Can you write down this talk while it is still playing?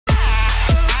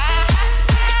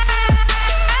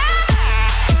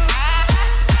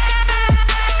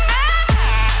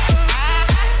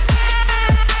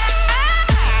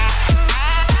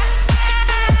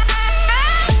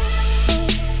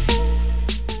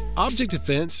Object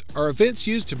events are events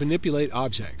used to manipulate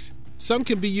objects. Some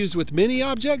can be used with many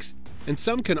objects, and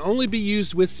some can only be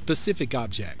used with specific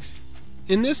objects.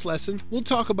 In this lesson, we'll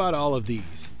talk about all of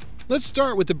these. Let's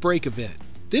start with the break event.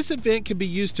 This event can be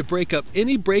used to break up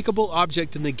any breakable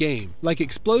object in the game, like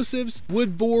explosives,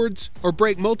 wood boards, or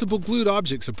break multiple glued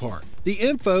objects apart. The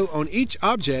info on each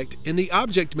object in the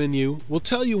object menu will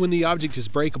tell you when the object is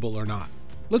breakable or not.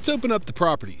 Let's open up the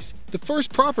properties. The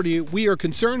first property we are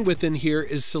concerned with in here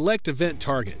is Select Event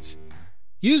Targets.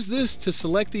 Use this to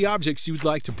select the objects you'd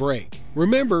like to break.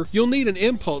 Remember, you'll need an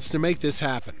impulse to make this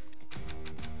happen.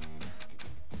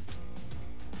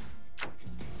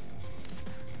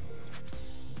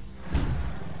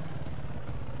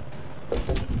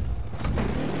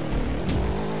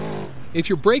 If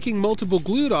you're breaking multiple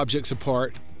glued objects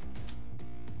apart,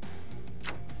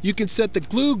 you can set the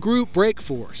glue group break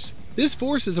force. This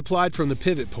force is applied from the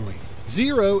pivot point.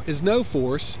 0 is no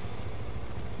force,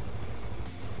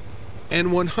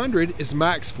 and 100 is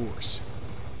max force.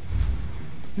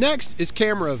 Next is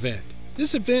Camera Event.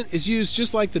 This event is used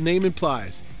just like the name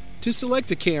implies, to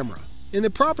select a camera. In the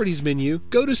Properties menu,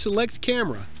 go to Select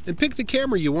Camera and pick the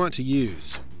camera you want to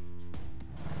use.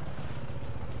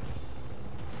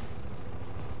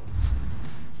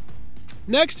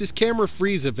 Next is Camera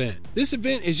Freeze Event. This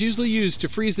event is usually used to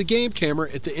freeze the game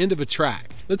camera at the end of a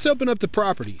track. Let's open up the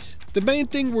properties. The main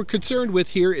thing we're concerned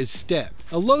with here is step.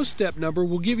 A low step number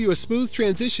will give you a smooth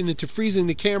transition into freezing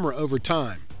the camera over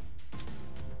time.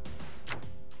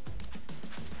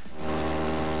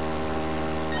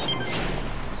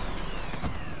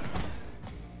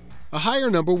 A higher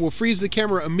number will freeze the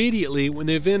camera immediately when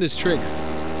the event is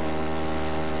triggered.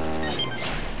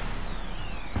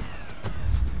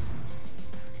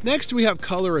 Next, we have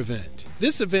Color Event.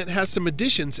 This event has some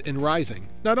additions in Rising.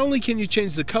 Not only can you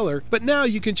change the color, but now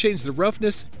you can change the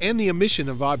roughness and the emission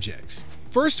of objects.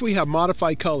 First, we have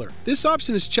Modify Color. This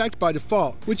option is checked by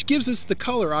default, which gives us the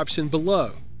color option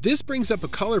below. This brings up a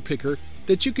color picker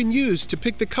that you can use to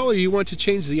pick the color you want to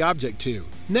change the object to.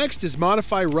 Next is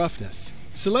Modify Roughness.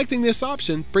 Selecting this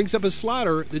option brings up a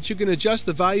slider that you can adjust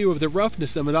the value of the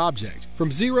roughness of an object from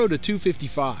 0 to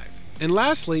 255. And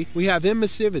lastly, we have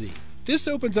Emissivity. This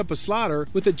opens up a slider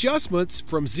with adjustments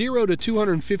from 0 to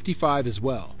 255 as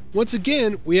well. Once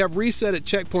again, we have Reset at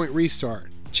Checkpoint Restart.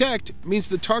 Checked means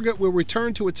the target will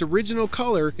return to its original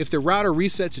color if the router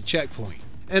resets a checkpoint.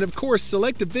 And of course,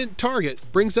 Select Event Target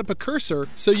brings up a cursor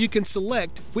so you can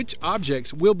select which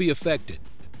objects will be affected.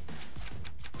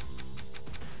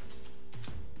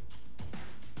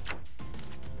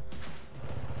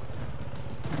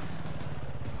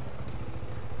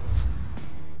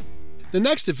 The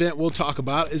next event we'll talk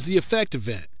about is the Effect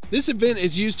Event. This event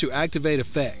is used to activate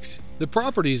effects. The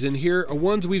properties in here are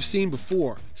ones we've seen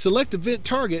before. Select Event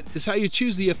Target is how you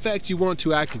choose the effect you want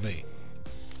to activate.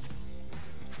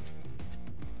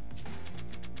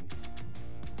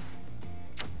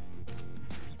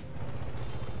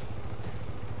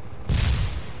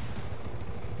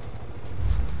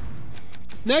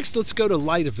 Next, let's go to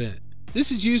Light Event.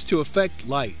 This is used to affect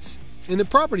lights. In the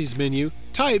Properties menu,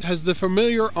 Type has the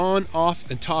familiar on, off,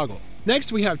 and toggle.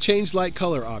 Next, we have Change Light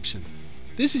Color option.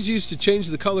 This is used to change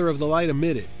the color of the light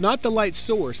emitted, not the light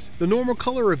source. The normal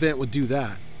color event would do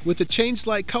that. With the Change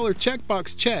Light Color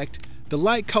checkbox checked, the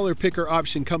Light Color Picker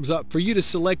option comes up for you to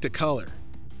select a color.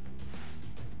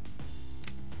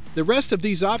 The rest of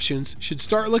these options should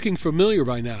start looking familiar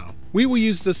by now. We will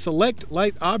use the Select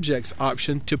Light Objects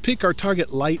option to pick our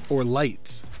target light or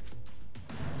lights.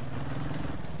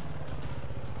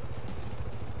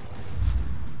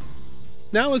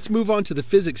 Now let's move on to the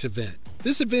Physics event.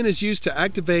 This event is used to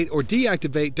activate or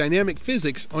deactivate dynamic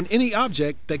physics on any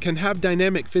object that can have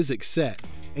dynamic physics set.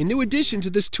 A new addition to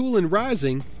this tool in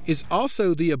Rising is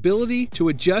also the ability to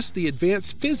adjust the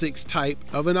advanced physics type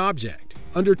of an object.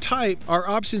 Under Type, our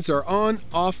options are On,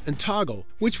 Off, and Toggle,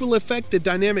 which will affect the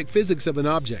dynamic physics of an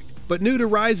object. But new to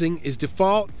Rising is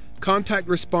Default, Contact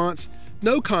Response,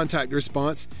 No Contact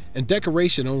Response, and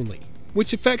Decoration Only,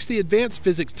 which affects the advanced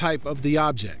physics type of the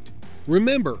object.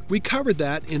 Remember, we covered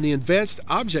that in the Advanced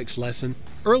Objects lesson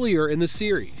earlier in the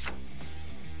series.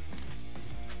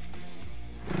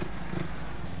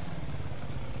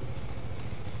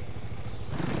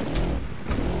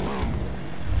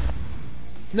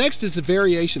 Next is the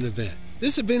Variation event.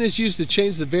 This event is used to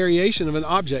change the variation of an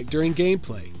object during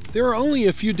gameplay. There are only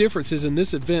a few differences in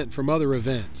this event from other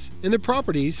events. In the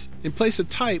Properties, in place of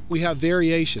Type, we have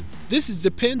Variation. This is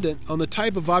dependent on the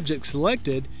type of object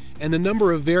selected and the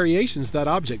number of variations that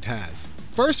object has.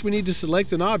 First, we need to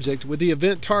select an object with the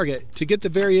event target to get the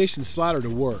variation slider to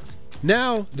work.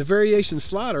 Now, the variation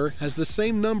slider has the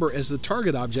same number as the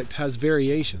target object has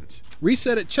variations.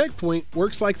 Reset at checkpoint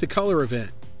works like the color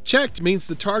event. Checked means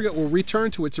the target will return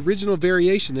to its original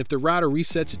variation if the router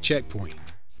resets at checkpoint.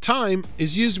 Time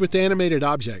is used with animated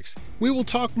objects. We will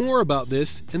talk more about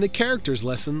this in the characters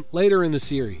lesson later in the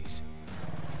series.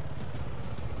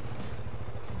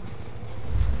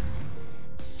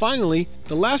 Finally,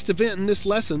 the last event in this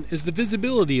lesson is the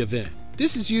visibility event.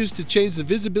 This is used to change the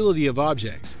visibility of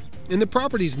objects. In the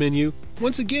Properties menu,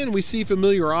 once again we see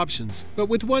familiar options, but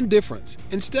with one difference.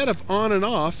 Instead of on and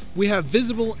off, we have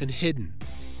visible and hidden.